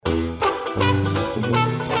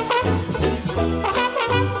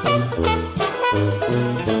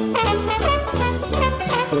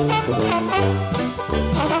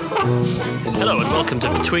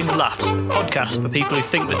Between the Laughs, a podcast for people who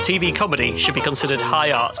think that TV comedy should be considered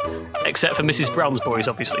high art, except for Mrs. Brown's Boys,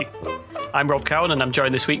 obviously. I'm Rob Cowan, and I'm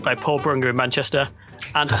joined this week by Paul Brunger in Manchester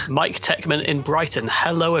and Mike Techman in Brighton.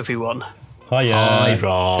 Hello, everyone. Hiya. Hi,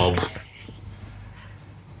 Rob.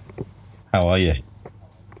 How are you?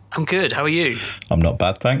 I'm good. How are you? I'm not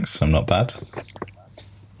bad, thanks. I'm not bad.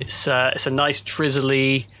 It's a nice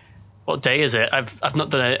drizzly. What day is it? I've not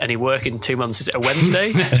done any work in 2 months. Is it a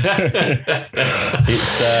Wednesday?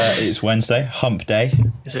 It's Wednesday, hump day.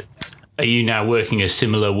 Is it? Are you now working a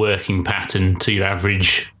similar working pattern to your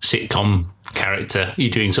average sitcom character? Are you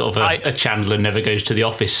doing sort of a Chandler never goes to the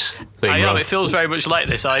office thing? I am. Rob? It feels very much like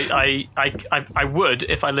this. I would,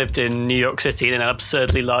 if I lived in New York City in an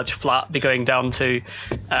absurdly large flat, be going down to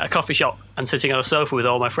a coffee shop and sitting on a sofa with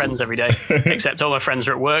all my friends every day. Except all my friends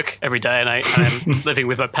are at work every day, and I'm living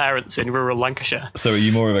with my parents in rural Lancashire. So are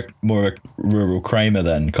you more of a rural Kramer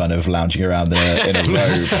then, kind of lounging around in a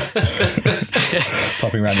robe,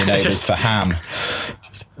 popping around your neighbours for ham?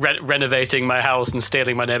 Renovating my house and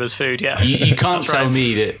stealing my neighbour's food, yeah. You can't That's tell right.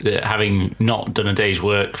 me that having not done a day's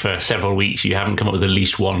work for several weeks, you haven't come up with at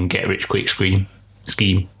least one get-rich-quick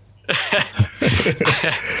scheme.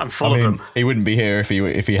 I'm full of them. He wouldn't be here if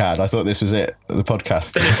he had. I thought this was it, the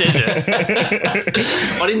podcast. This is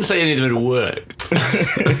it. I didn't say any of them had worked.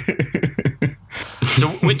 So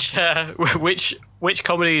which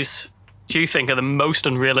comedies do you think are the most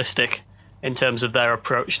unrealistic in terms of their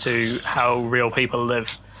approach to how real people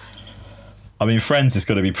live? I mean, Friends has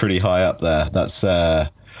got to be pretty high up there. That's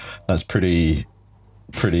pretty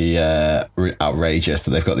outrageous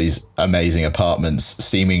that they've got these amazing apartments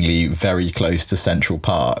seemingly very close to Central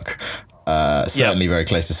Park. Certainly very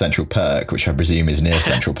close to Central Perk, which I presume is near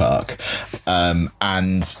Central Park.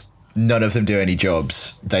 And none of them do any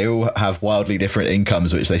jobs. They all have wildly different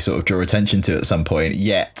incomes, which they sort of draw attention to at some point.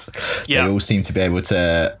 Yet they all seem to be able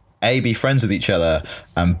to A, be friends with each other,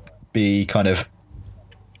 and B, kind of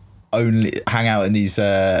only hang out in these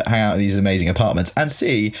amazing apartments, and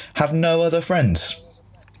C, have no other friends.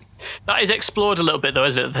 That is explored a little bit, though,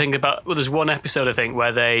 isn't it? The thing about, well, there's one episode, I think,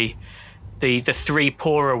 where the three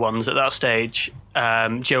poorer ones at that stage,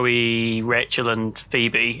 Joey, Rachel, and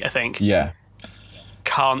Phoebe, I think,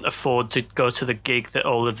 can't afford to go to the gig that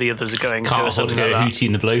all of the others are going to. Can't afford to go to Hootie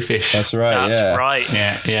and the Blowfish. That's right. That's right.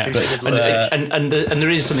 Yeah. And there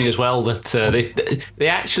is something as well that they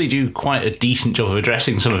actually do quite a decent job of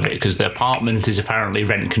addressing some of it, because the apartment is apparently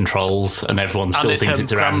rent controls and everyone still thinks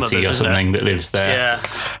it's their auntie or something that lives there.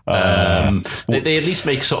 Yeah. They at least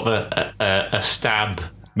make sort of a stab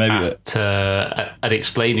at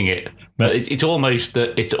explaining it. But it's almost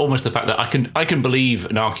the fact that I can believe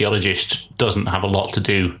an archaeologist doesn't have a lot to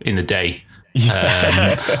do in the day.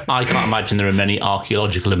 I can't imagine there are many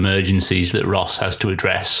archaeological emergencies that Ross has to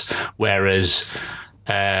address, whereas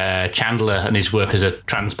Chandler and his work as a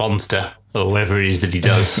transponder or whatever it is that he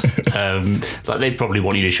does, like they'd probably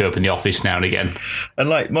want you to show up in the office now and again. And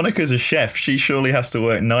like Monica's a chef, she surely has to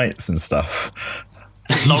work nights and stuff.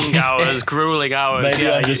 Long hours, grueling hours. Maybe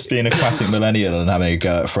I'm just being a classic millennial and having a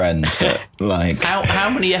go at Friends, but like...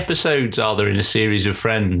 How many episodes are there in a series of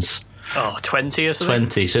Friends? 20 or something?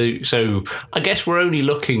 20. So I guess we're only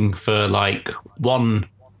looking for like one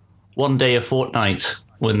day a fortnight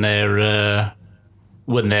when they're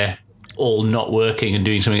all not working and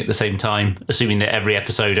doing something at the same time, assuming that every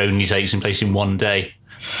episode only takes place in one day.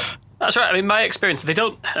 That's right. I mean, my experience, they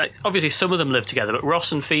don't... obviously, some of them live together, but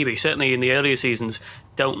Ross and Phoebe, certainly in the earlier seasons,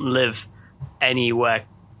 don't live anywhere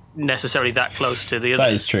necessarily that close to the other.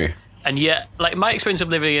 That is true. And yet, like, my experience of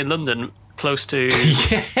living in London, close to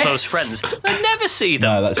close friends, I never see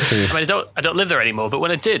them. No, that's true. I mean, I don't live there anymore, but when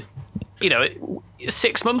I did,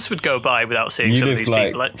 6 months would go by without seeing some of these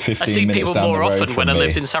people. Like, 15 I see minutes people down more the road often from when I me.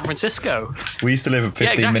 lived in San Francisco. We used to live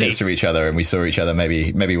 15 minutes from each other, and we saw each other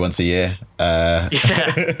maybe once a year.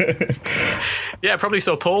 Yeah, I probably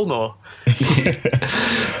saw Paul more.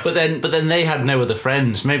 But then they had no other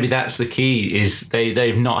friends. Maybe that's the key, is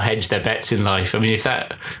they've not hedged their bets in life. I mean, if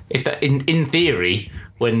that in theory,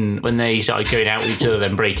 when they started going out with each other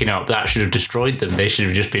then breaking up, that should have destroyed them. They should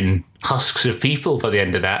have just been husks of people by the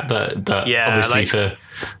end of that. But obviously for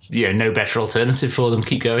no better alternative for them,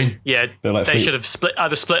 keep going. Yeah, like they should have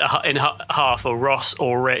either split in half, or Ross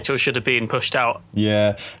or Rachel should have been pushed out.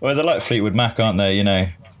 Yeah, well, they're like Fleetwood Mac, aren't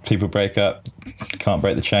they? People break up, can't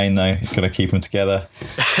break the chain though. You've got to keep them together.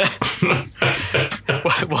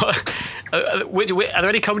 Are there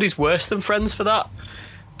any comedies worse than Friends for that?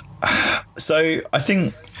 So I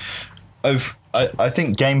think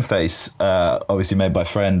Game Face, obviously made by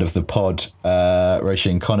friend of the pod,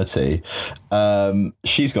 Roisin Connerty,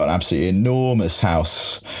 she's got an absolutely enormous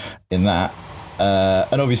house in that.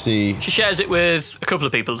 And obviously... She shares it with a couple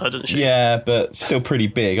of people, though, doesn't she? Yeah, but still pretty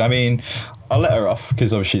big. I mean, I'll let her off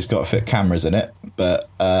because obviously she's got to fit cameras in it, but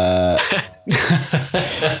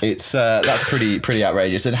it's that's pretty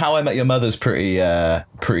outrageous. And How I Met Your Mother's pretty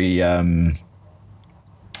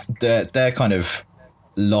their kind of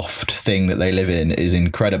loft thing that they live in is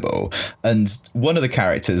incredible. And one of the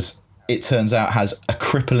characters, it turns out, has a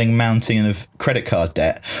crippling mountain of credit card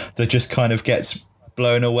debt that just kind of gets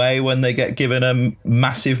blown away when they get given a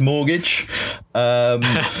massive mortgage,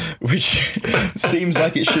 which seems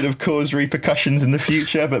like it should have caused repercussions in the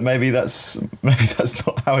future, but maybe that's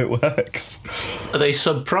not how it works. Are they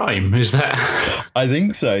subprime? Is that? I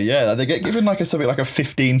think so. Yeah, they get given something like a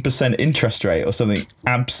 15% interest rate or something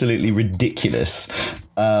absolutely ridiculous,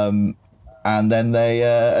 and then they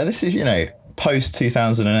and this is post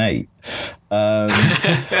 2008.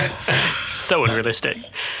 So unrealistic.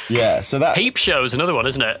 Yeah, so that Peep Show's another one,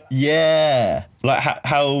 isn't it? Yeah, like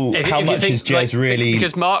how much is Jez really?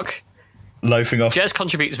 Because Mark loafing off. Jez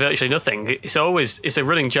contributes virtually nothing. It's a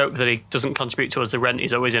running joke that he doesn't contribute towards the rent.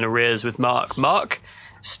 He's always in arrears with Mark. Mark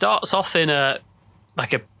starts off in a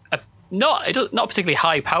not particularly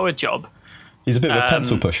high powered job. He's a bit of a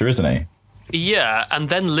pencil pusher, isn't he? Yeah, and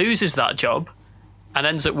then loses that job and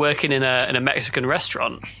ends up working in a Mexican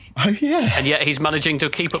restaurant. Oh, yeah. And yet he's managing to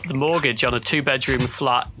keep up the mortgage on a 2-bedroom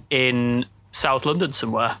flat in South London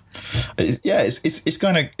somewhere. It's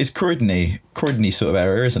Croydon-y sort of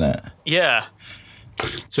area, isn't it? Yeah.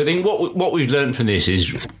 So I think what we've learned from this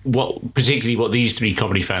is particularly what these three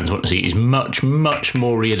comedy fans want to see is much, much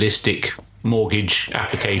more realistic mortgage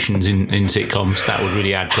applications in sitcoms. That would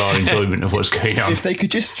really add to our enjoyment of what's going on. If they could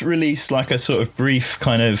just release a sort of brief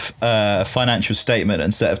kind of financial statement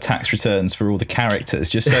and set of tax returns for all the characters,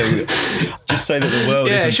 just so that the world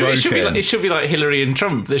isn't broken. It should be like Hillary and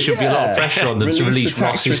Trump. There should be a lot of pressure on them to release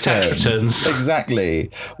Ross's tax returns. Exactly.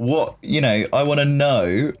 What I want to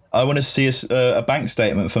know. I want to see a bank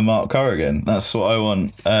statement for Mark Corrigan. That's what I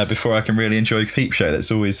want before I can really enjoy Peep Show. That's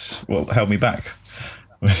always what held me back.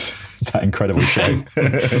 That incredible show.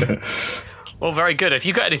 Well, very good. If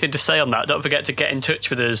you've got anything to say on that, don't forget to get in touch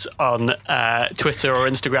with us on Twitter or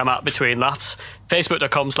Instagram at Between Laughs,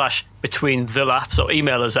 facebook.com/BetweenTheLaughs, or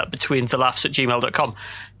email us at betweenthelaughs@gmail.com.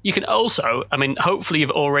 You can also, hopefully you've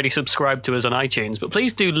already subscribed to us on iTunes, but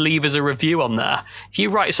please do leave us a review on there. If you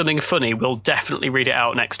write something funny, we'll definitely read it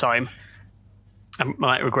out next time. I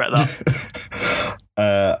might regret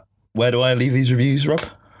that. Where do I leave these reviews, Rob?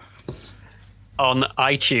 On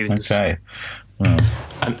iTunes. Okay. Well.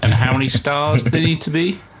 And how many stars do they need to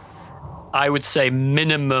be? I would say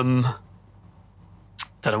minimum.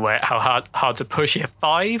 Don't know how hard to push it.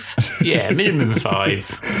 5. Yeah, minimum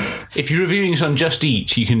 5. If you're reviewing us on Just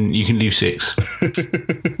Eat, you can leave 6.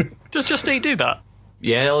 Does Just Eat do that?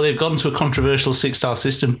 Yeah, well, they've gone to a controversial 6-star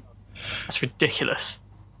system. That's ridiculous.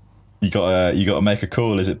 You got to make a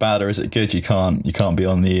call. Is it bad or is it good? You can't be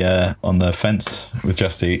on the fence with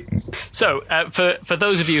Just Eat. So for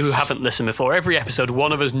those of you who haven't listened before, every episode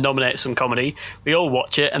one of us nominates some comedy. We all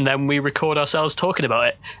watch it and then we record ourselves talking about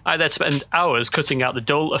it. I then spend hours cutting out the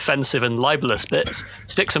dull, offensive, and libelous bits,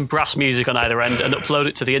 stick some brass music on either end, and upload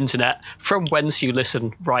it to the internet from whence you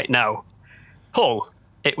listen right now. Paul,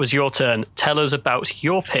 it was your turn. Tell us about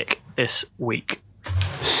your pick this week.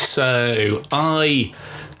 So I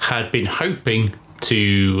had been hoping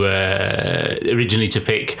to originally to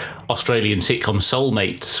pick Australian sitcom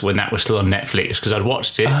Soulmates when that was still on Netflix, because I'd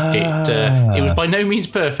watched it. It was by no means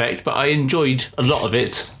perfect, but I enjoyed a lot of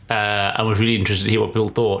it and was really interested to hear what people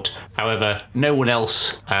thought. However, no one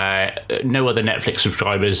else, no other Netflix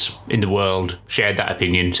subscribers in the world shared that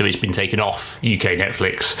opinion, so it's been taken off UK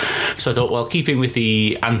Netflix. So I thought, well, keeping with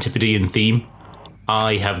the Antipodean theme,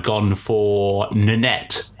 I have gone for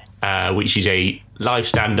Nanette, which is a live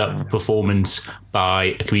stand-up performance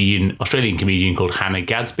by a Australian comedian called Hannah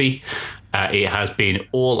Gadsby. It has been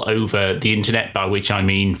all over the internet, by which I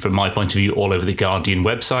mean, from my point of view, all over the Guardian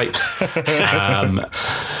website.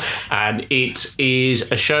 And it is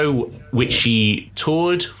a show which she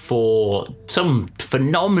toured for some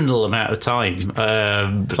phenomenal amount of time,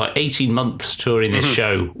 like 18 months touring this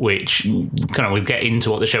show, which kind of we'll get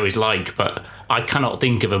into what the show is like, but I cannot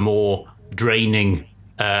think of a more draining,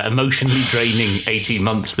 emotionally draining 18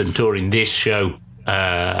 months than touring this show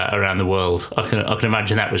around the world. I can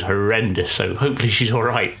imagine that was horrendous, so hopefully she's all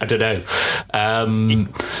right. I don't know.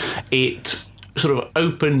 It sort of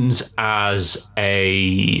opens as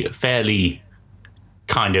a fairly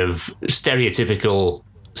kind of stereotypical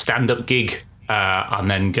stand-up gig, and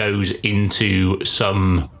then goes into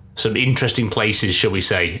some some interesting places, shall we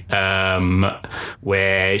say,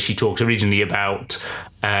 where she talks originally about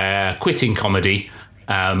quitting comedy.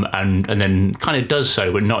 And then kind of does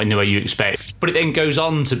so, but not in the way you expect. But it then goes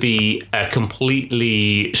on to be a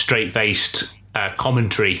completely straight-faced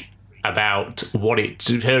commentary about what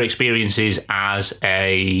her experiences as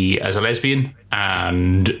a lesbian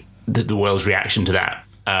and the world's reaction to that.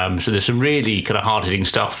 So there's some really kind of hard-hitting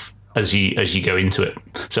stuff as you go into it.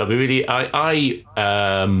 So I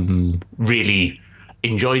really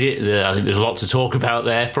enjoyed it. I think there's a lot to talk about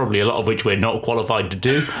there, probably a lot of which we're not qualified to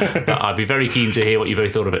do, but I'd be very keen to hear what you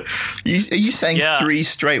both thought of it. Are you saying three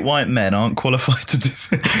straight white men aren't qualified to do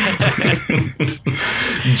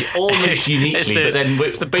almost uniquely, but then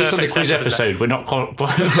based on the quiz episode, we're not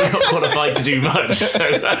qualified to do much, so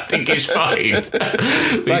I think it's fine.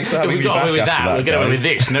 Thanks for having me back after that. We'll get away with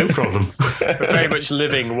this, no problem. We're very much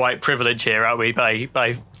living white privilege here, aren't we,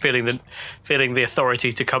 by feeling the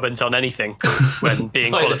authority to comment on anything when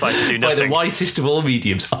being qualified to do nothing. By the whitest of all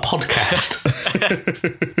mediums, a podcast.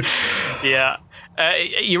 Yeah,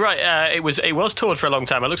 you're right. It was toured for a long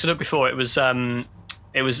time. I looked it up before. It went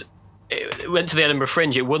to the Edinburgh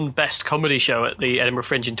Fringe. It won Best Comedy Show at the Edinburgh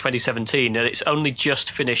Fringe in 2017, and it's only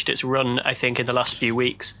just finished its run, I think, in the last few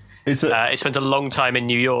weeks. It spent a long time in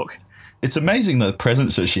New York. It's amazing the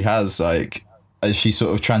presence that she has, like, as she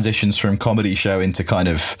sort of transitions from comedy show into kind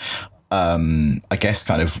of, I guess,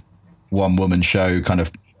 kind of one-woman show kind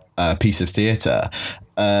of piece of theatre.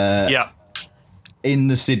 In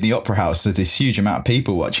the Sydney Opera House, there's this huge amount of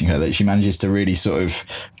people watching her that she manages to really sort of,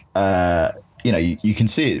 you can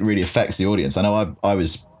see it really affects the audience. I know I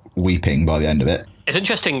was weeping by the end of it. It's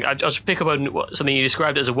interesting. I just pick up on something you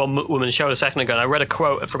described as a one-woman show a second ago, and I read a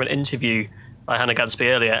quote from an interview by Hannah Gadsby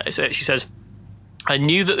earlier. She says, "I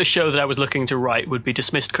knew that the show that I was looking to write would be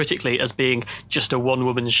dismissed critically as being just a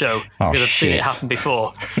one-woman show because I've seen it happen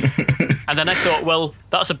before." And then I thought, well,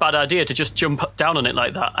 that's a bad idea to just jump down on it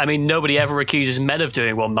like that. I mean, nobody ever accuses men of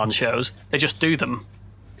doing one-man shows. They just do them.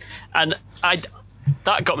 And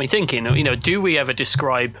that got me thinking, do we ever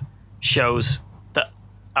describe shows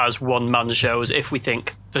as one-man shows if we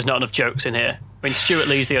think there's not enough jokes in here? I mean, Stuart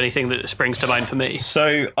Lee's the only thing that springs to mind for me.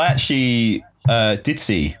 So I actually did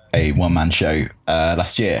see a one-man show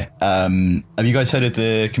last year. Have you guys heard of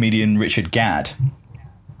the comedian Richard Gadd?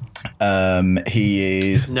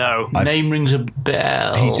 He is... No. Name rings a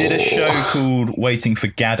bell. He did a show called Waiting for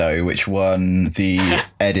Gaddo, which won the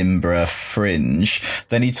Edinburgh Fringe.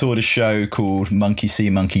 Then he toured a show called Monkey See,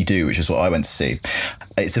 Monkey Do, which is what I went to see.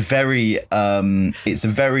 It's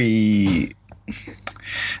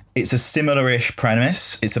a similar-ish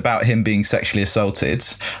premise. It's about him being sexually assaulted,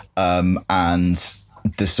 and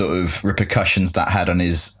the sort of repercussions that had on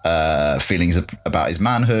his feelings about his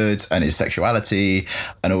manhood and his sexuality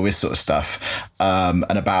and all this sort of stuff. And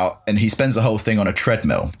he spends the whole thing on a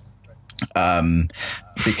treadmill,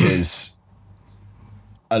 because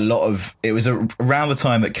it was around the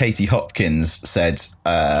time that Katie Hopkins said,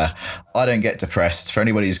 I don't get depressed. For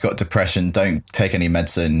anybody who's got depression, don't take any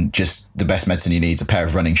medicine. Just the best medicine you need is a pair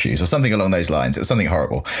of running shoes or something along those lines. It was something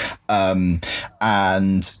horrible.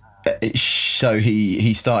 So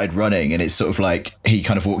he started running, and it's sort of like he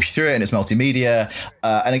kind of walks you through it, and it's multimedia.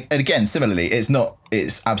 And again, similarly, it's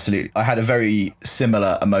absolutely, I had a very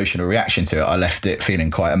similar emotional reaction to it. I left it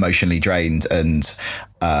feeling quite emotionally drained and,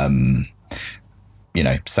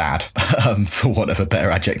 sad, for want of a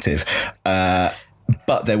better adjective. But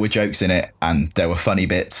there were jokes in it, and there were funny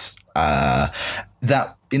bits.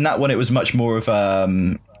 In that one, it was much more of,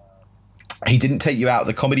 he didn't take you out of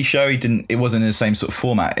the comedy show. It wasn't in the same sort of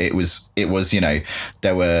format. It was, there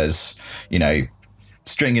was,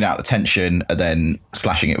 stringing out the tension and then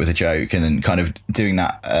slashing it with a joke and then kind of doing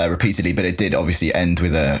that repeatedly. But it did obviously end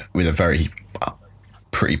with a very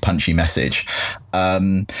pretty punchy message.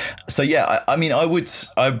 So yeah, I'm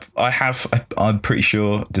pretty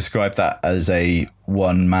sure describe that as a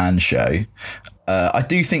one-man show. I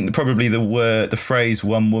do think that probably the phrase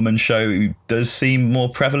one-woman show does seem more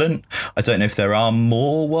prevalent. I don't know if there are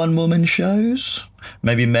more one-woman shows.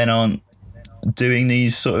 Maybe men aren't doing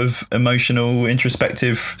these sort of emotional,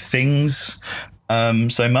 introspective things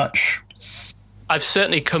so much. I've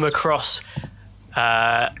certainly come across,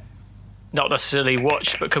 not necessarily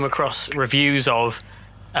watched, but come across reviews of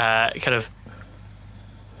kind of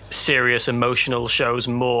serious, emotional shows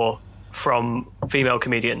more from female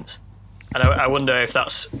comedians. And I wonder if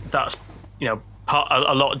that's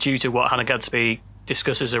a lot due to what Hannah Gadsby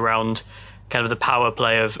discusses around kind of the power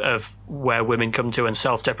play of where women come to and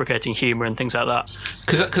self-deprecating humour and things like that.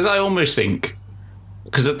 Because I almost think,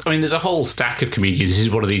 there's a whole stack of comedians. This is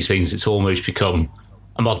one of these things that's almost become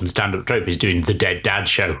a modern stand-up trope is doing the dead dad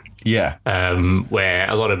show. Yeah. Where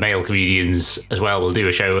a lot of male comedians as well will do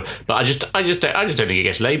a show, but I just don't think it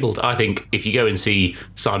gets labelled. I think if you go and see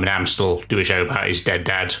Simon Amstel do a show about his dead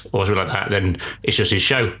dad or something like that, then it's just his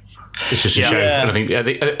show. It's just his show. And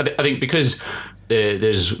I think because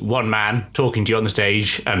there's one man talking to you on the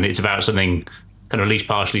stage, and it's about something kind of at least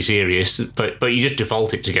partially serious, but you just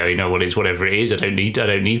default it to go, well, it's whatever it is. I don't need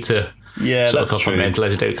to. Yeah, sort that's of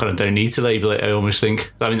compartmentalize it. I don't need to label it. I almost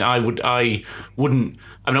think. I mean, I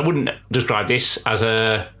wouldn't describe this as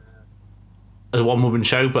a one-woman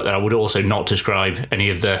show, but I would also not describe any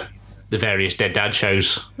of the various dead dad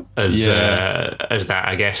shows as that,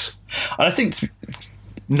 I guess. And I think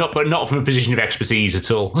not from a position of expertise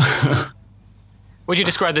at all. Would you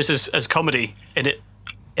describe this as comedy in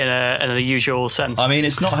a usual sense? I mean,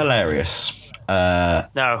 it's not hilarious.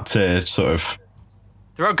 No. To sort of.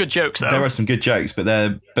 There are good jokes, though. There are some good jokes, but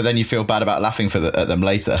then you feel bad about laughing at them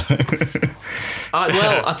later. But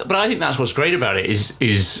I think that's what's great about it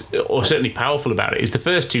is or certainly powerful about it, is the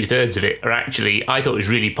first 2/3 of it are actually, I thought it was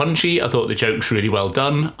really punchy. I thought the jokes were really well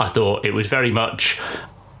done. I thought it was very much,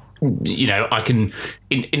 I can,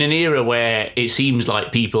 in an era where it seems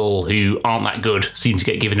like people who aren't that good seem to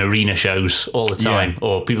get given arena shows all the time,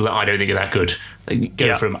 or people that I don't think are that good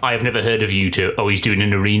go from I have never heard of you to he's doing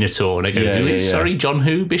an arena tour, and I go sorry, John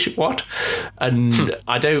who, Bishop what? And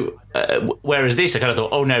I don't whereas this I kind of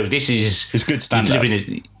thought, oh no, this is it's good stand-up.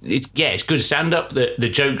 It's good stand-up. The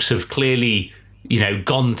jokes have clearly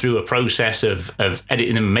gone through a process of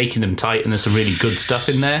editing them and making them tight, and there's some really good stuff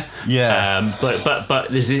in there.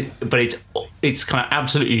 But it's kind of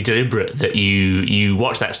absolutely deliberate that you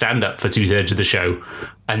watch that stand-up for 2/3 of the show,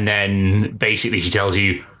 and then basically she tells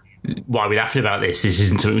you, why are we laughing about this? This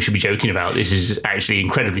isn't something we should be joking about. This is actually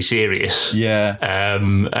incredibly serious. Yeah.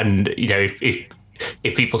 And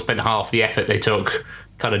if people spent half the effort they took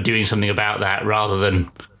kind of doing something about that, rather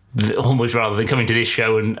than coming to this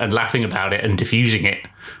show and laughing about it and diffusing it,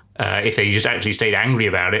 if they just actually stayed angry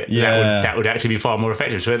about it, that would actually be far more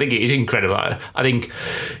effective. So I think it is incredible. I think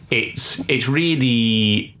it's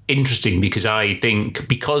really interesting because I think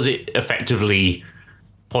because it effectively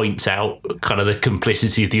points out kind of the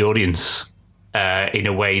complicity of the audience in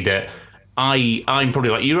a way that I'm probably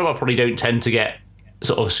like you, Rob. I probably don't tend to get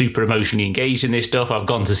sort of super emotionally engaged in this stuff. I've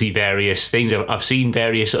gone to see various things. I've seen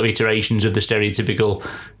various sort of iterations of the stereotypical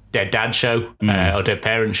dead dad show or dead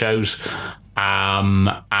parent shows. And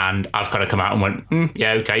I've kind of come out and went,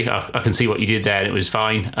 yeah, okay, I can see what you did there, and it was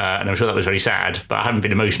fine. And I'm sure that was very sad, but I haven't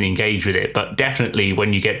been emotionally engaged with it. But definitely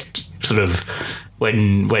when you get sort of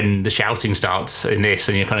when the shouting starts in this,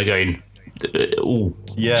 and you're kind of going, oh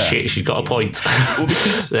shit, she's got a point.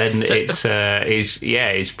 Then it's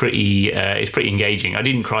pretty engaging. I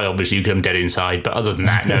didn't cry obviously because I'm dead inside, but other than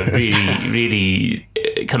that, no, really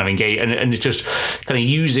kind of engaged, and it's just kind of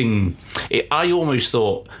using it. I almost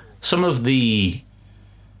thought some of the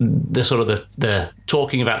sort of the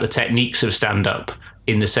talking about the techniques of stand-up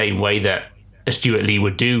in the same way that a Stuart Lee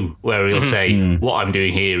would do, where he'll say, what I'm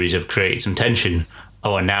doing here is I've created some tension.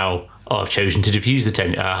 I've chosen to diffuse the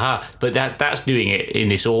tension. But that's doing it in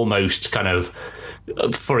this almost kind of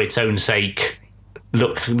for its own sake.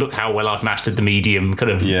 Look how well I've mastered the medium,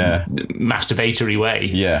 kind of masturbatory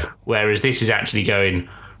way. Yeah. Whereas this is actually going,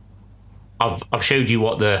 I've showed you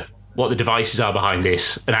what the devices are behind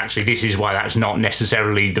this, and actually this is why that's not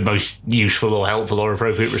necessarily the most useful or helpful or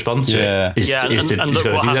appropriate response to it.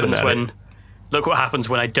 Look what happens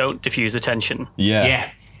when I don't diffuse the tension. Yeah.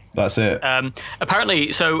 That's it.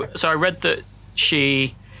 Apparently, so I read that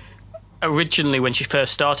she originally, when she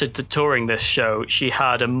first started touring this show, she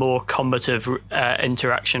had a more combative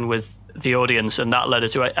interaction with the audience, and that led her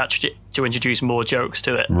to actually to introduce more jokes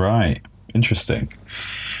to it. Right. Interesting.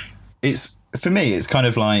 It's, for me, it's kind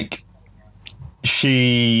of like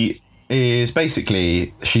she is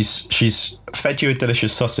basically she's fed you a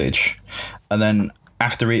delicious sausage, and then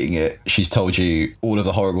after eating it, she's told you all of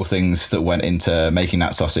the horrible things that went into making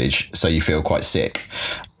that sausage, so you feel quite sick.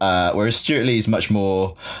 Whereas Stuart Lee is much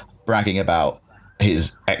more bragging about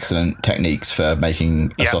his excellent techniques for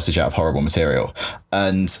making a sausage out of horrible material.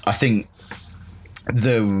 And I think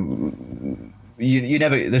there's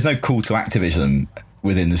no call to activism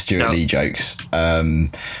within the Stuart Lee jokes.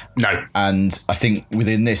 No. And I think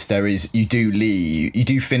within this you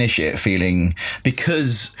do finish it feeling,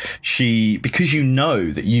 because you know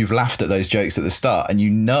that you've laughed at those jokes at the start, and you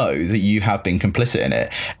know that you have been complicit in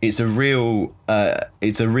it. It's a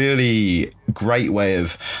really great way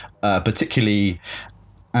of, particularly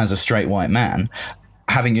as a straight white man,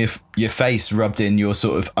 having your face rubbed in your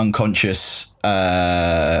sort of unconscious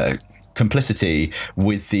complicity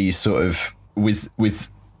with these sort of with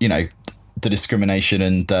the discrimination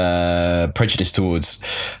and prejudice towards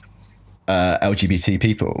LGBT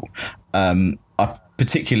people,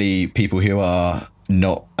 particularly people who are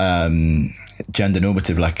not gender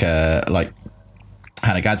normative, like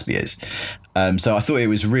Hannah Gadsby is. So I thought it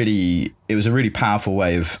was a really powerful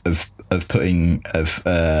way of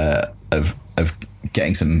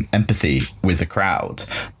getting some empathy with the crowd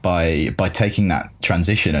by taking that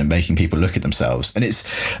transition and making people look at themselves. And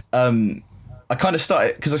it's I kind of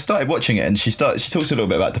started watching it, and she talks a little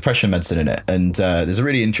bit about depression medicine in it, and there's a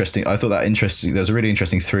really interesting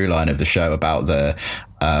through line of the show about the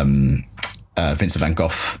Vincent van Gogh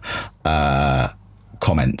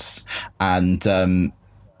comments. And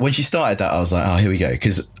when she started that, I was like, oh, here we go,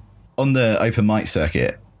 because on the open mic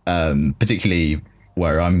circuit, particularly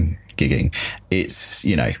where I'm gigging, it's,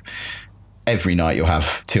 every night you'll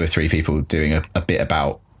have 2 or 3 people doing a bit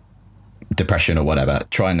about depression or whatever,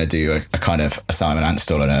 trying to do a kind of a Simon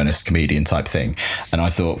Anstall and Ernest comedian type thing. And I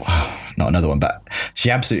thought, wow, not another one. But she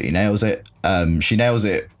absolutely nails it. She nails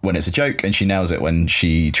it when it's a joke, and she nails it when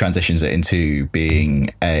she transitions it into being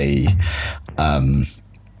a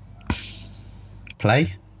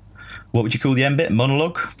play. What would you call the end bit?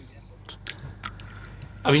 Monologue?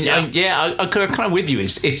 I mean, I'm kind of with you.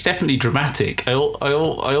 It's definitely dramatic. I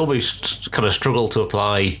almost kind of struggle to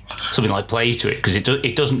apply something like play to it, because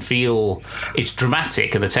it doesn't feel, it's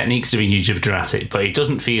dramatic and the techniques are being used are dramatic, but it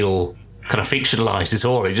doesn't feel kind of fictionalized at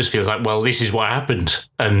all. It just feels like, well, this is what happened,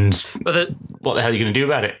 and what the hell are you going to do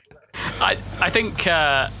about it? I think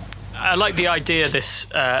I like the idea of this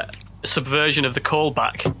subversion of the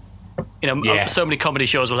callback. So many comedy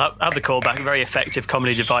shows will have the callback, a very effective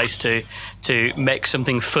comedy device to make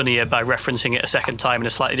something funnier by referencing it a second time in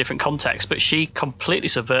a slightly different context. But she completely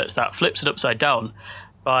subverts that, flips it upside down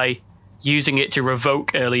by using it to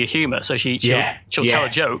revoke earlier humour. So she'll tell a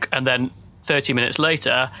joke, and then 30 minutes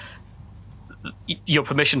later, your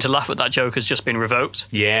permission to laugh at that joke has just been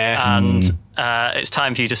revoked. Yeah. And it's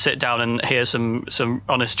time for you to sit down and hear some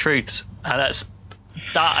honest truths. And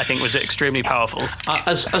that I think was extremely powerful.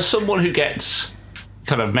 As someone who gets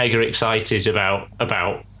kind of mega excited about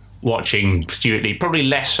watching Stewart Lee, probably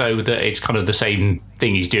less so that it's kind of the same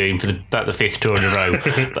thing he's doing for about the 5th tour in a row,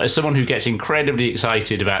 but as someone who gets incredibly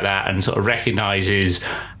excited about that and sort of recognises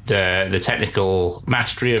the technical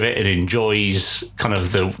mastery of it and enjoys kind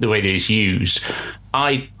of the way that it's used,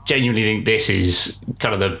 I genuinely think this is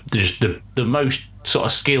kind of the most sort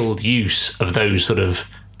of skilled use of those sort of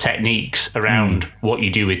techniques around what you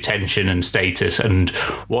do with tension and status, and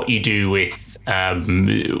what you do with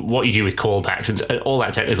callbacks and all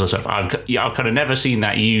that technical stuff. I've kind of never seen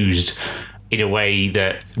that used in a way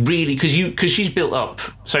that really, because she's built up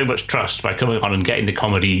so much trust by coming on and getting the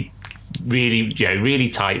comedy really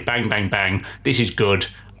tight, bang bang bang, this is good,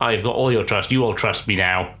 I've got all your trust, you all trust me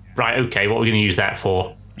now, right, okay, what are we going to use that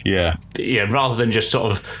for? Rather than just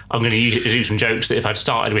sort of, I'm going to use it to do some jokes that if I'd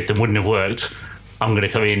started with them wouldn't have worked. I'm going to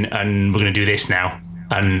come in and we're going to do this now.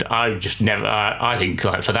 And I just never, I think,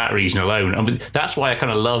 like, for that reason alone, I mean, that's why I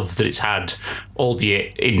kind of love that it's had,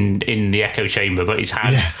 albeit in the echo chamber, but it's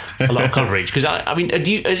had a lot of coverage. Because, I mean, had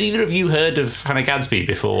either of you heard of Hannah Gadsby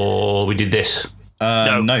before we did this?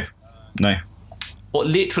 No. Well,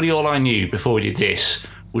 literally all I knew before we did this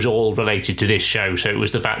was all related to this show. So it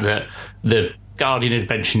was the fact that the Guardian had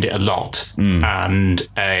mentioned it a lot, and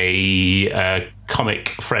a comic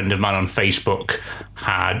friend of mine on Facebook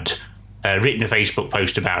had written a Facebook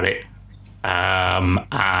post about it,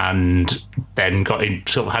 and then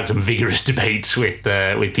had some vigorous debates with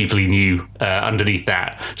people he knew underneath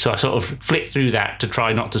that. So I sort of flicked through that to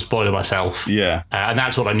try not to spoil myself. Yeah, and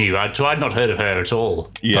that's all I knew. So I'd not heard of her at all.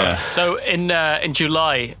 Yeah. So in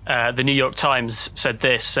July, the New York Times said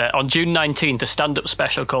this: on June 19th, a stand-up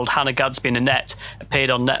special called Hannah Gadsby and Annette appeared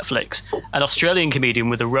on Netflix. An Australian comedian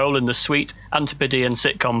with a role in the sweet Antipodean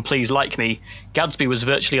sitcom Please Like Me, Gadsby was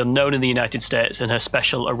virtually unknown in the United States, and her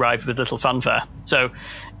special arrived with little fanfare. So,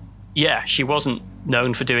 yeah, she wasn't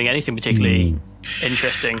known for doing anything particularly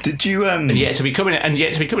interesting. Did you? And yet to be coming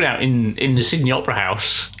out in the Sydney Opera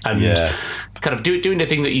House and kind of doing the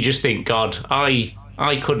thing that you just think, God, I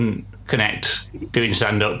couldn't connect doing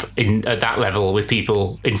stand up at that level with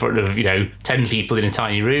people in front of 10 people in a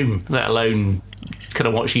tiny room, let alone kind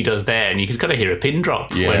of what she does there, and you can kind of hear a pin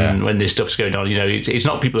drop when this stuff's going on. You know, it's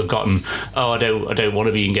not people have gotten, I don't want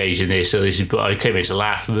to be engaged in this, so this is, I came here to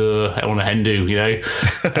laugh, I want a hen do, you know.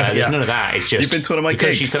 There's none of that. It's just, you've been to one of my because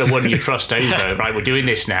gigs. she's kind of won your trust over, right, we're doing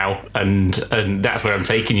this now, and that's where I'm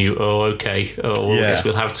taking you. Oh, okay. Oh, well, I guess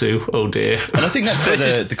we'll have to. Oh, dear. And I think that's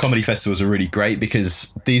where the comedy festivals are really great,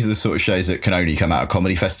 because these are the sort of shows that can only come out of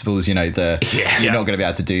comedy festivals. You know, you're not going to be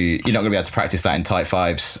able to practice that in tight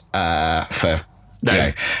fives for. No. You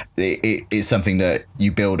know, it's something that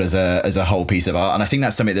you build as a whole piece of art, and I think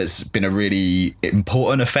that's something that's been a really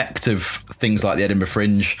important effect of things like the Edinburgh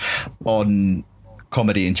Fringe on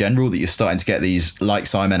comedy in general, that you're starting to get these, like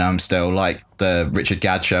Simon Amstell, like the Richard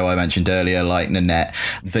Gadd show I mentioned earlier, like Nanette,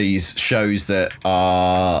 these shows that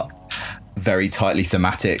are very tightly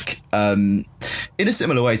thematic, in a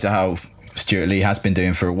similar way to how Stuart Lee has been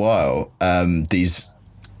doing for a while. These,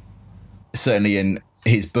 certainly in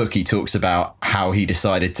his book, he talks about how he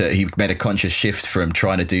made a conscious shift from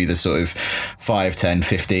trying to do the sort of 5, 10,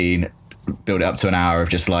 15, build it up to an hour of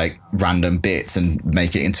just like random bits and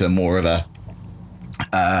make it into more of a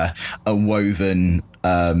woven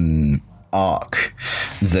arc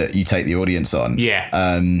that you take the audience on. Yeah,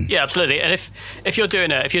 absolutely. And if you're doing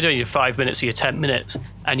your 5 minutes or your 10 minutes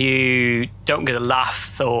and you don't get a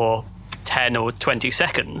laugh for 10 or 20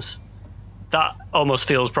 seconds, that almost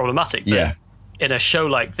feels problematic. But yeah. In a show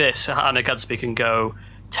like this, Hannah Gadsby can go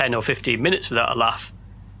 10 or 15 minutes without a laugh,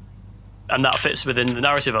 and that fits within the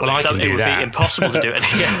narrative of it. It would be impossible to do it.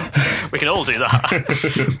 Yeah, we can all do that.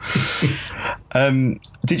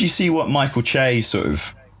 Did you see what Michael Che sort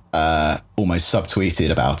of almost subtweeted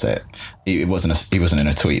about it? He wasn't in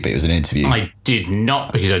a tweet, but it was an interview. I did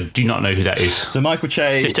not, because I do not know who that is. So Michael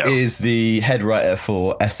Che is the head writer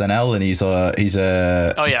for SNL, and he's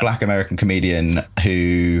a Black American comedian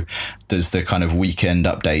who does the kind of weekend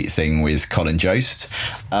update thing with Colin Jost,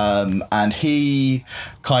 and he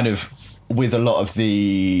kind of, with a lot of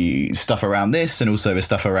the stuff around this and also the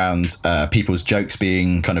stuff around people's jokes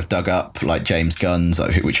being kind of dug up, like James Gunn's,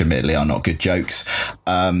 which admittedly are not good jokes,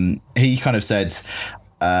 he kind of said,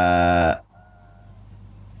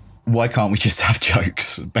 why can't we just have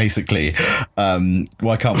jokes, basically?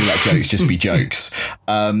 Why can't we let jokes just be jokes?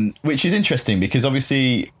 Which is interesting, because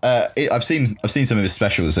obviously I've seen some of his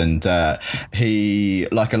specials, and he,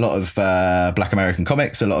 like a lot of Black American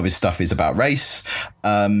comics, a lot of his stuff is about race.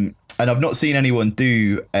 And I've not seen anyone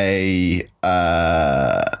do a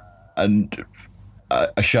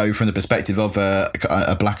show from the perspective of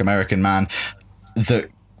a Black American man that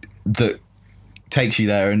takes you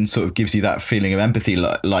there and sort of gives you that feeling of empathy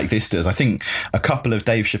like this does. I think a couple of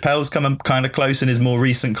Dave Chappelle's come kind of close in his more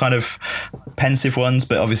recent kind of pensive ones,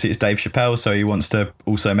 but obviously it's Dave Chappelle, so he wants to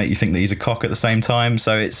also make you think that he's a cock at the same time.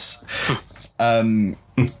 So it's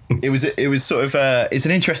it was sort of it's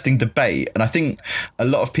an interesting debate, and I think a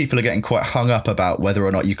lot of people are getting quite hung up about whether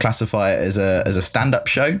or not you classify it as a stand-up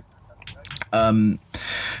show,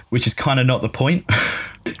 which is kind of not the point.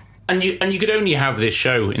 And you could only have this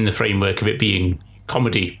show in the framework of it being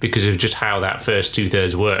comedy because of just how that first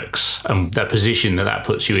 2/3 works and that position that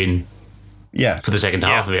puts you in. Yeah. For the second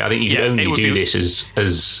half of it, I think you could only do this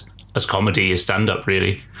as comedy, as stand-up,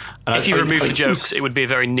 really. And if you remove the jokes, it would be a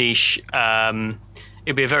very niche.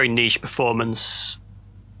 It'd be a very niche performance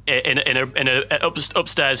in a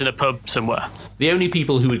upstairs in a pub somewhere. The only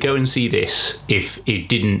people who would go and see this if you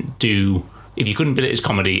couldn't bill it as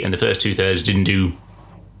comedy and the first 2/3 didn't do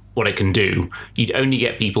what it can do, you'd only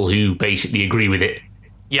get people who basically agree with it.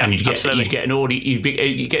 Yeah, and you'd get an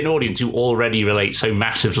audience who already relate so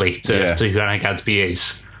massively to who Hannah Gadsby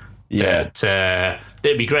is. Yeah,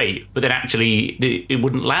 that'd be great. But then actually, it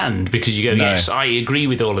wouldn't land because you go, yes, I agree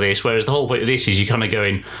with all of this. Whereas the whole point of this is you're kind of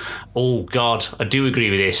going, oh God, I do agree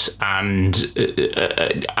with this, and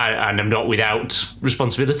I'm not without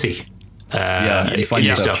responsibility. You find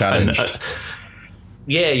yourself challenged.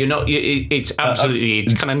 You're not. It's absolutely.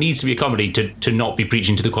 It kind of needs to be a comedy to not be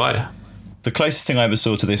preaching to the choir. The closest thing I ever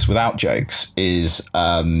saw to this without jokes is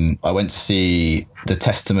I went to see The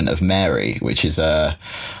Testament of Mary, which is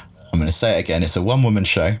I'm going to say it again. It's a one-woman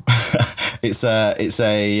show. It's a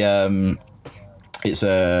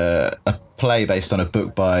play based on a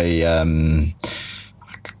book by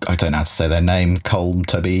I don't know how to say their name, Colm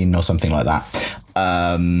Tóibín or something like that.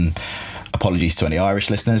 Apologies to any Irish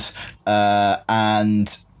listeners.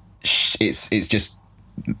 And it's just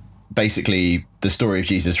basically the story of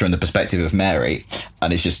Jesus from the perspective of Mary,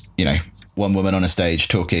 and it's just, one woman on a stage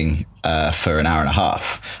talking for an hour and a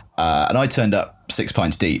half, and I turned up 6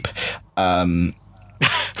 pints deep.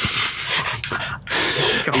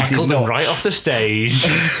 Heckled them right off the stage.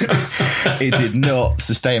 It did not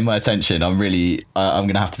sustain my attention. I'm going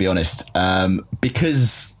to have to be honest,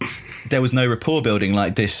 because there was no rapport building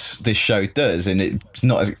like this show does, and it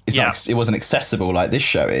wasn't accessible like this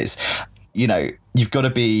show is. You know, you've got to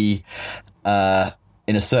be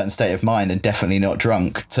in a certain state of mind and definitely not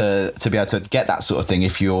drunk to be able to get that sort of thing.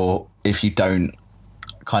 If you don't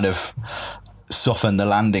kind of soften the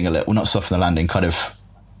landing a little, well, not soften the landing, kind of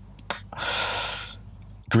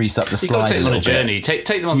grease up the slide a little bit. Take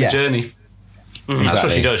them on the journey. Exactly. That's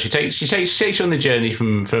what she does. She takes you on the journey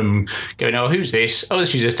from going, oh, who's this? Oh,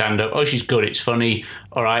 she's a stand-up. Oh, she's good. It's funny.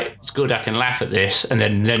 All right, it's good. I can laugh at this. And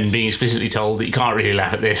then being explicitly told that you can't really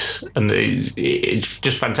laugh at this. And it's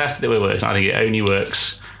just fantastic that it works. And I think it only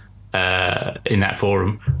works in that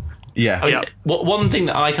forum. Yeah. I mean, one thing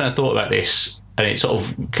that I kind of thought about this, and it's sort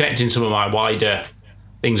of connecting some of my wider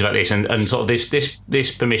things about this and sort of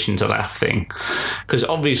this permission to laugh thing, because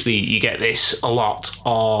obviously you get this a lot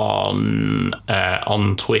on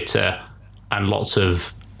Twitter and lots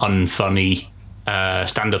of unfunny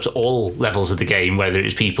stand-ups at all levels of the game, whether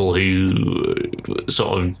it's people who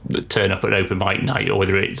sort of turn up at open mic night or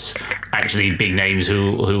whether it's actually big names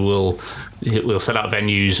who will sell out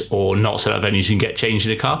venues or not sell out venues and get changed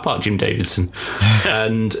in a car park, Jim Davidson.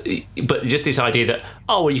 But just this idea that,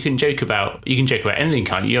 oh, well, you can joke about anything,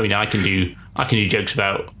 can't you? I mean, I can do jokes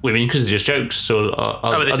about women because they're just jokes. So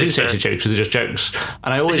I'll do sexist jokes because they're just jokes.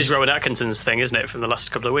 And this is Rowan Atkinson's thing, isn't it, from the last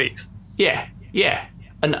couple of weeks? Yeah.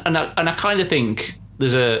 And I kind of think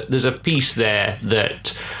there's a piece there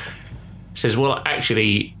that says, well,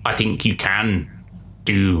 actually, I think you can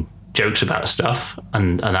do jokes about stuff,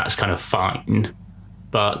 and that's kind of fine.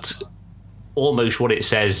 But almost what it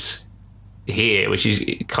says here, which is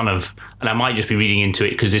kind of, and I might just be reading into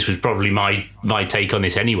it because this was probably my take on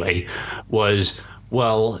this anyway, was,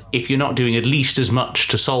 well, if you're not doing at least as much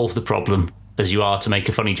to solve the problem as you are to make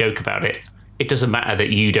a funny joke about it, it doesn't matter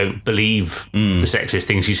that you don't believe the sexist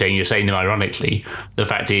things you're saying them ironically. The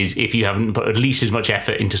fact is, if you haven't put at least as much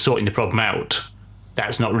effort into sorting the problem out,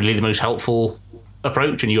 that's not really the most helpful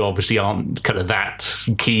approach, and you obviously aren't kind of that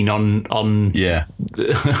keen on on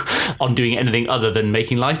doing anything other than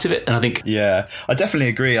making light of it. And I think I definitely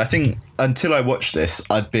agree. I think until I watched this,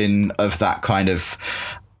 I'd been of that kind of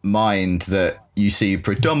mind that you see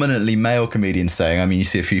predominantly male comedians saying. I mean, you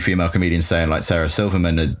see a few female comedians saying, like Sarah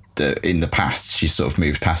Silverman in the past. She's sort of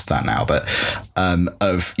moved past that now, but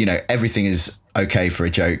of, you know, everything is okay for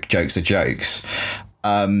a joke. Jokes are jokes.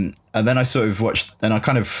 And then I sort of watched, and I'd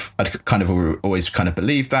kind of always kind of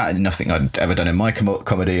believed that, and nothing I'd ever done in my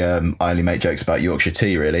comedy. I only make jokes about Yorkshire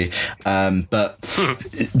tea, really. But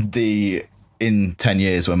in 10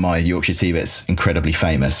 years when my Yorkshire tea bit's incredibly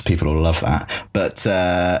famous, people will love that. But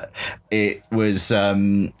it was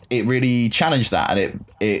it really challenged that, and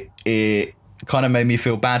it kind of made me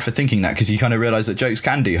feel bad for thinking that, because you kind of realize that jokes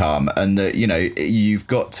can do harm, and that, you know, you've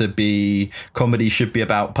got to be, comedy should be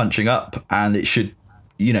about punching up, and it should,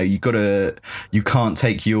 you know, you can't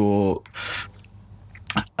take your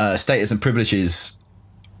status and privileges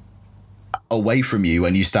away from you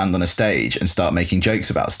when you stand on a stage and start making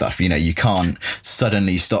jokes about stuff. You know, you can't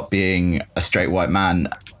suddenly stop being a straight white man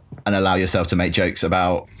and allow yourself to make jokes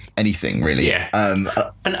about anything, really. Yeah. And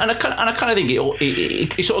I kind of think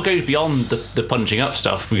it sort of goes beyond the punching up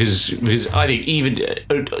stuff, because I think even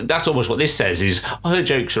that's almost what this says is, her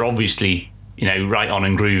jokes are obviously, you know, right on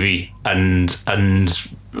and groovy and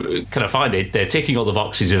kind of fine. They're ticking all the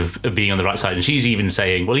boxes of being on the right side. And she's even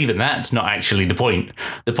saying, well, even that's not actually the point.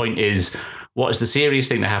 The point is, what is the serious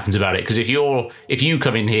thing that happens about it? Because if you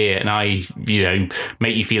come in here and I, you know,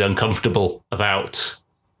 make you feel uncomfortable about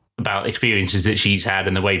experiences that she's had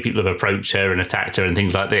and the way people have approached her and attacked her and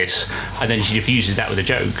things like this, and then she diffuses that with a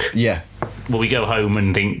joke. Yeah. Well, we go home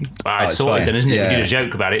and think, it's sorted fine. Then, isn't it? Yeah. We did a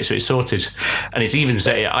joke about it, so it's sorted. And it's even,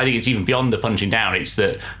 I think it's even beyond the punching down. It's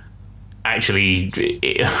that actually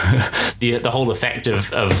the whole effect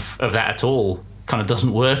of that at all kind of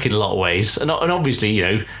doesn't work in a lot of ways. And obviously, you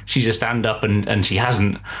know, she's a stand-up and she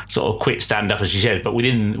hasn't sort of quit stand-up, as she said, but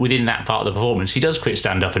within that part of the performance, she does quit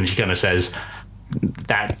stand-up, and she kind of says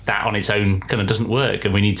that on its own kind of doesn't work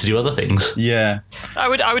and we need to do other things. Yeah. I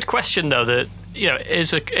would question, though, that, you know,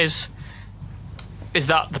 is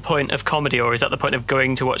that the point of comedy, or is that the point of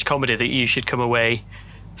going to watch comedy, that you should come away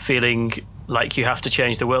feeling like you have to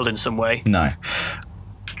change the world in some way? No.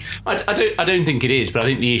 I don't think it is, but I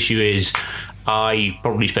think the issue is I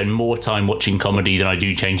probably spend more time watching comedy than I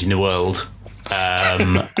do changing the world.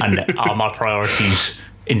 And are my priorities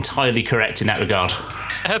entirely correct in that regard?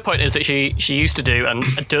 Her point is that she used to do, and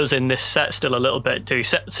does in this set still a little bit, do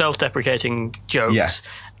self-deprecating jokes. Yeah.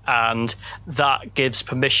 and that gives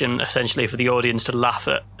permission essentially for the audience to laugh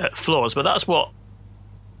at flaws. But that's what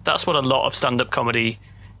a lot of stand-up comedy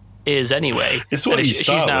is anyway. It's what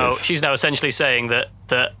she's now essentially saying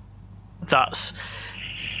that's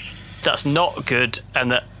not good,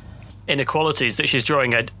 and that inequalities that she's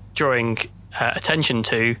drawing attention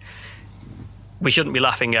to, we shouldn't be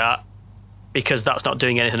laughing at, because that's not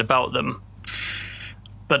doing anything about them.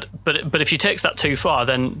 But if she takes that too far,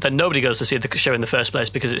 then nobody goes to see the show in the first place,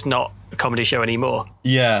 because it's not a comedy show anymore.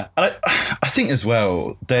 Yeah, and I think as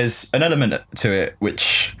well, there's an element to it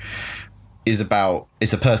which is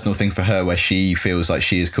it's a personal thing for her, where she feels like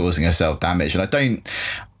she is causing herself damage, and I don't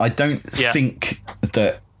think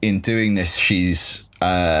that in doing this she's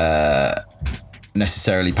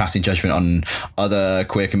necessarily passing judgment on other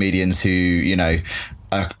queer comedians who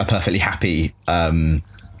are perfectly happy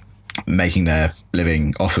making their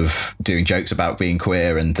living off of doing jokes about being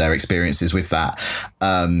queer and their experiences with that.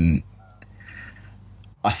 I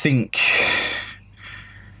think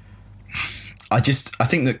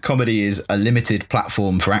that comedy is a limited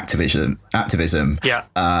platform for activism. Yeah.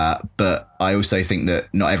 But I also think that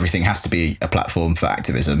not everything has to be a platform for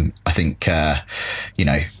activism. I think,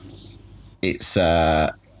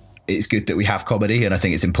 it's good that we have comedy, and I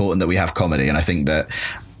think it's important that we have comedy. And I think that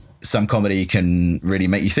some comedy can really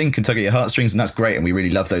make you think and tug at your heartstrings, and that's great. And we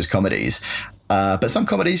really love those comedies. But some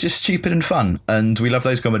comedy is just stupid and fun, and we love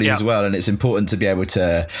those comedies as well. And it's important to be able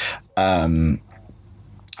to, I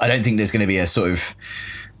don't think there's going to be a sort of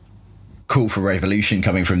call for revolution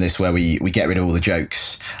coming from this, where we get rid of all the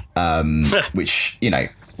jokes, which,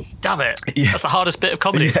 damn it. Yeah. That's the hardest bit of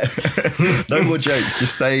comedy. Yeah. No more jokes.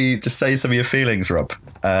 Just say some of your feelings, Rob.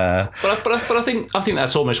 But I think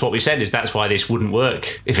that's almost what we said, is that's why this wouldn't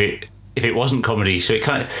work if it wasn't comedy. So you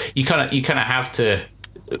kind of have to,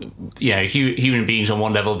 human beings on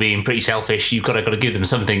one level being pretty selfish, you've got to give them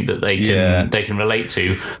something that they can relate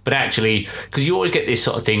to. But actually, because you always get this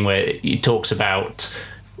sort of thing where it talks about,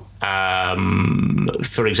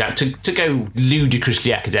 for example, to go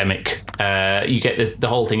ludicrously academic, you get the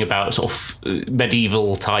whole thing about sort of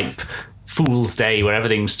medieval type Fool's Day, where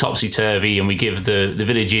everything's topsy-turvy, and we give the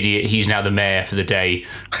village idiot, he's now the mayor for the day.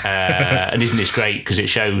 And isn't this great, because it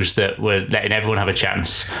shows that we're letting everyone have a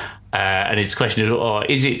chance. And it's a question of,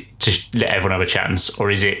 is it to let everyone have a chance, or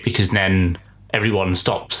is it because then everyone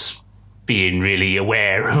stops being really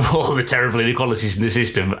aware of all the terrible inequalities in the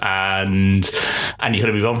system, and you got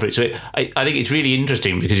to move on for it. So I think it's really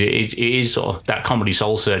interesting, because it is sort of that comedy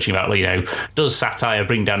soul searching about, does satire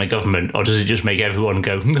bring down a government, or does it just make everyone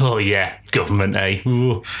go, oh yeah, government, eh?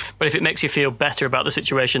 Ooh. But if it makes you feel better about the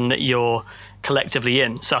situation that you're collectively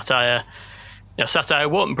in, satire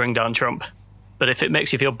won't bring down Trump. But if it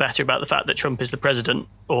makes you feel better about the fact that Trump is the president,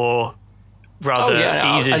 or rather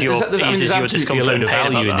eases your discomfort, a load of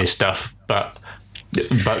value in this stuff, but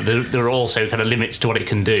there are also kind of limits to what it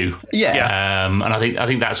can do. Yeah. And I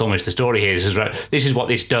think that's almost the story here. This is what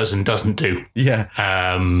this does and doesn't do. Yeah.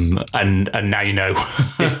 And now you know.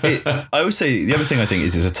 I always say the other thing I think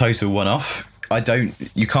is a total one-off.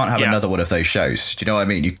 You can't have another one of those shows. Do you know what I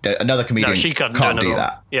mean? Another comedian can't do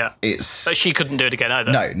that. Yeah. But she couldn't do it again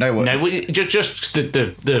either. No one. No, just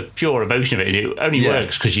the pure emotion of it only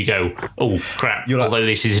works because you go, oh crap, although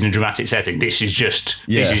this is in a dramatic setting, this is just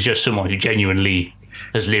someone who genuinely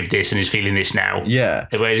has lived this and is feeling this now. Yeah.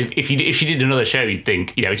 Whereas if she did another show, you'd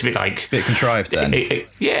think, it's a bit like... bit contrived then. You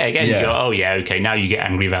go, oh yeah, okay, now you get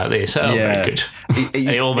angry about this. Oh, very good.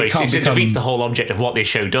 It defeats the whole object of what this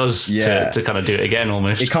show does to kind of do it again,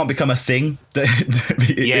 almost. It can't become a thing. We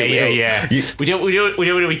don't want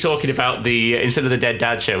to be talking about instead of the Dead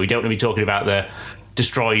Dad show, we don't want to be talking about the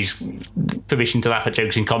destroys permission to laugh at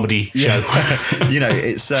jokes in comedy show.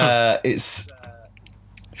 It's...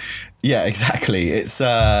 Yeah, exactly. It's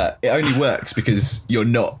it only works because you're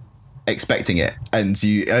not expecting it, and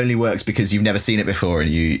it only works because you've never seen it before, and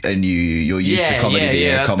you're used to comedy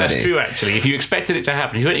being a comedy. That's true, actually. If you expected it to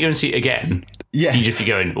happen, if you went to go and see it again, you'd just be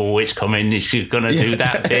going, "Oh, it's coming! It's going to do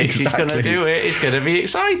that bit. Exactly. It's going to do it. It's going to be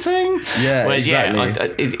exciting." Yeah, whereas,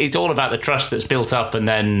 exactly. It's all about the trust that's built up, and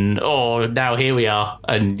then now here we are,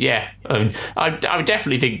 and I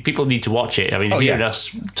definitely think people need to watch it. I mean, hearing us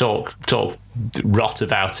talk rot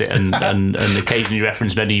about it and occasionally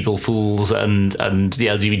reference medieval fools and the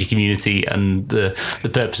LGBT community and the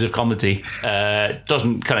purpose of comedy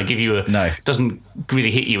doesn't kind of give you doesn't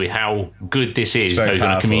really hit you with how good this is, both powerful.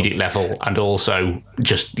 On a comedic level and also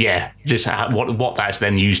just what that's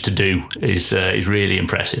then used to do is really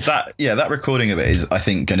impressive. That recording of it is, I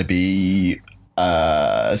think, going to be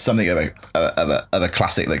something of a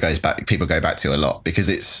classic that goes back. People go back to a lot because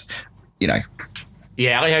it's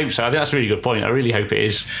Yeah, I hope so. I think that's a really good point. I really hope it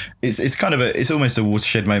is. It's kind of it's almost a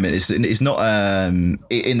watershed moment. It's not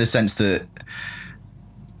in the sense that,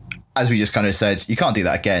 as we just kind of said, you can't do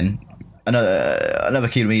that again. Another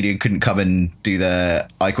comedian couldn't come and do their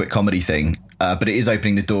I Quit comedy thing, but it is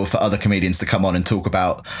opening the door for other comedians to come on and talk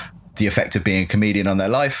about the effect of being a comedian on their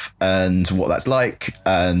life and what that's like,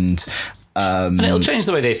 and it'll change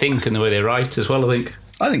the way they think and the way they write as well.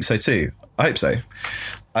 I think so too. I hope so.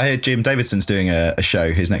 I heard Jim Davidson's doing a show,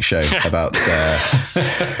 his next show, about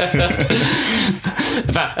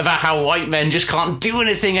about how white men just can't do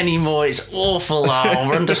anything anymore. It's awful. Oh,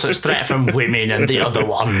 we're under such threat from women and the other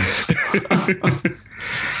ones.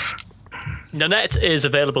 Nanette is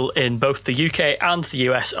available in both the UK and the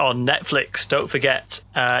US on Netflix. Don't forget,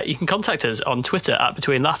 you can contact us on Twitter at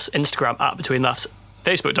Between Laughs, Instagram at Between Laughs,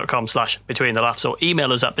 Facebook.com/Between the Laughs, or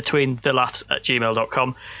email us at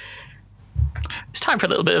betweenthelaughs@gmail.com. It's time for a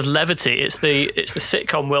little bit of levity. It's the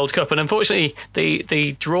sitcom World Cup, and unfortunately,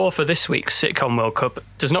 the draw for this week's sitcom World Cup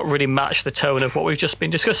does not really match the tone of what we've just been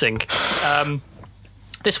discussing.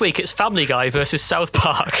 This week it's Family Guy versus South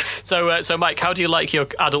Park. So Mike, how do you like your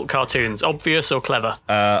adult cartoons? Obvious or clever?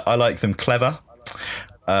 I like them clever,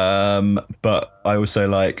 but I also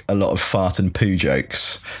like a lot of fart and poo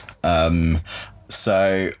jokes.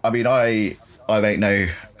 So I mean, I make no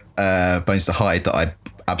bones to hide that I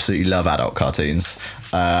absolutely love adult cartoons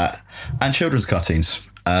and children's cartoons,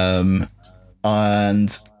 and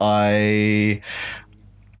I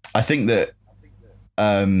think that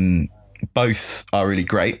both are really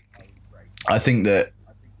great. I think that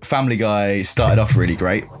Family Guy started off really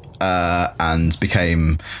great and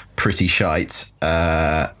became pretty shite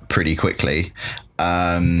pretty quickly,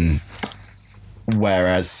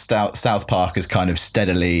 whereas South Park has kind of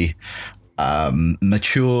steadily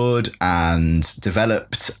matured and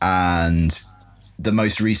developed, and the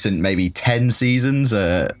most recent maybe 10 seasons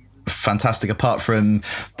are fantastic, apart from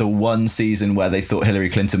the one season where they thought Hillary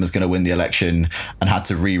Clinton was going to win the election and had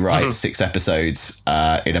to rewrite 6 episodes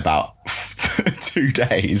in about 2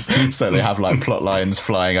 days, so they have like plot lines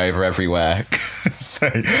flying over everywhere. So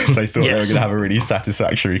they thought they were going to have a really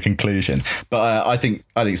satisfactory conclusion, but I think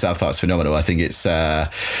South Park's phenomenal. I think it's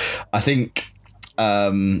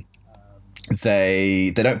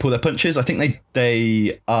they don't pull their punches. I think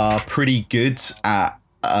they are pretty good at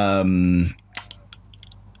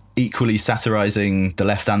equally satirizing the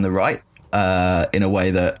left and the right in a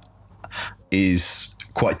way that is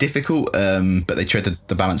quite difficult, but they tread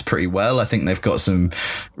the balance pretty well. I think they've got some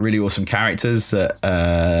really awesome characters that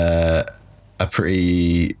are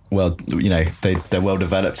pretty well, they're well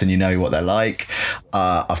developed and you know what they're like.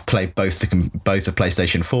 I've played both the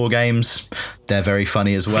PlayStation 4 games. They're very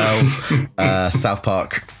funny as well. South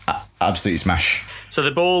Park, absolute smash. So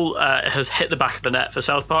the ball has hit the back of the net for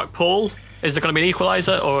South Park. Paul, is there going to be an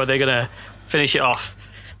equaliser, or are they going to finish it off?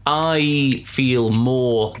 I feel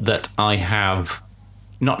more that I have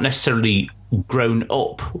not necessarily grown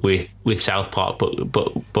up with South Park, but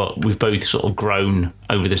we've both sort of grown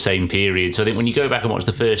over the same period. So I think when you go back and watch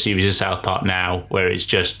the first series of South Park now, where it's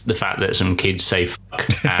just the fact that some kids say fuck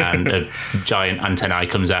and a giant antennae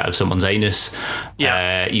comes out of someone's anus, you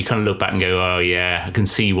kind of look back and go, oh yeah, I can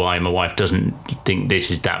see why my wife doesn't think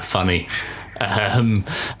this is that funny. And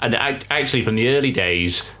actually from the early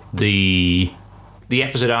days, the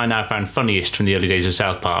episode I now found funniest from the early days of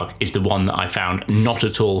South Park is the one that I found not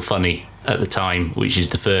at all funny at the time, which is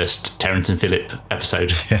the first Terrence and Phillip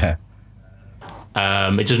episode. Yeah.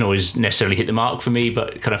 It doesn't always necessarily hit the mark for me,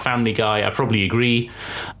 but kind of Family Guy, I probably agree.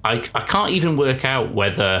 I can't even work out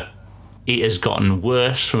whether it has gotten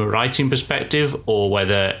worse from a writing perspective or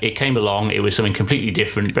whether it came along, it was something completely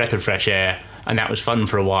different, breath of fresh air, and that was fun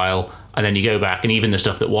for a while, and then you go back and even the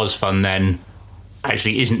stuff that was fun then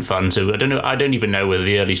actually isn't fun. So I don't even know whether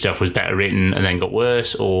the early stuff was better written and then got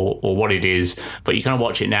worse or what it is, but you kind of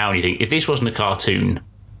watch it now and you think, if this wasn't a cartoon,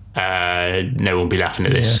 no one would be laughing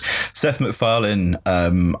at this. Seth MacFarlane,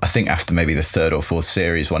 I think after maybe the 3rd or 4th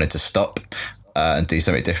series, wanted to stop and do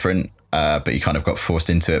something different, but he kind of got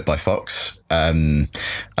forced into it by Fox, and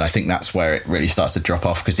I think that's where it really starts to drop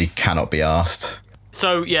off because he cannot be arsed.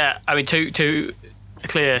 So yeah, I mean, a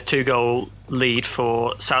clear 2-goal lead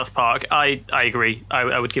for South Park. I agree.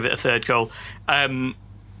 I would give it a 3rd goal.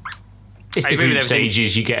 It's the group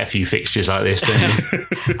stages. You get a few fixtures like this, don't you?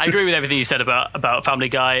 I agree with everything you said about Family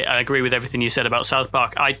Guy. I agree with everything you said about South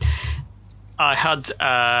Park. I had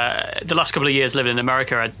the last couple of years living in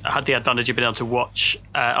America, I had the advantage of being able to watch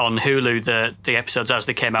on Hulu the episodes as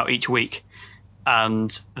they came out each week.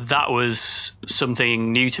 And that was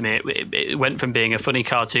something new to me. It went from being a funny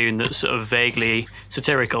cartoon that's sort of vaguely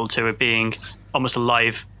satirical to it being almost a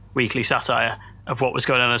live weekly satire. what was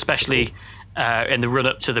going on, especially in the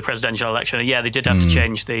run-up to the presidential election. And yeah, they did have to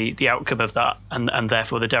change the outcome of that and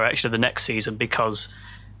therefore the direction of the next season because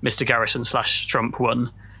Mr. Garrison / Trump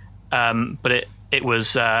won. But it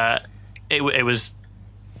was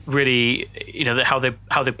really, how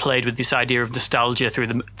they played with this idea of nostalgia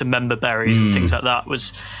through the member berries and things like that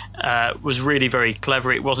was really very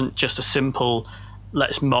clever. It wasn't just a simple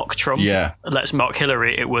let's mock Trump, let's mock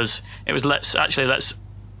Hillary. It was let's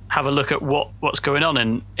have a look at what's going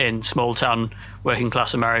on in small town working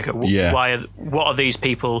class America. What are these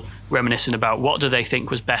people reminiscing about? What do they think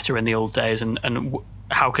was better in the old days, and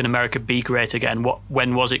how can America be great again?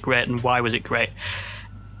 When was it great and why was it great?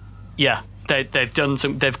 Yeah, they've done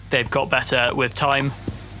some. They've got better with time,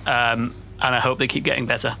 and I hope they keep getting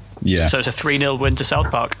better. Yeah. So it's a 3-0 win to South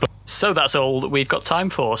Park. So that's all that we've got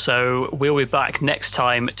time for. So we'll be back next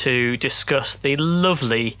time to discuss the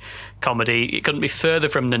lovely comedy. It couldn't be further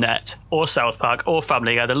from Nanette or South Park or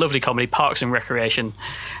Family Guy. The lovely comedy Parks and Recreation.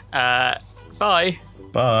 Bye. Bye.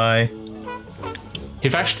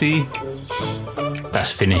 Hivashti.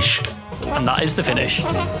 That's finish. And that is the finish. Oh,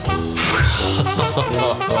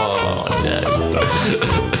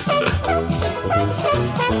 no.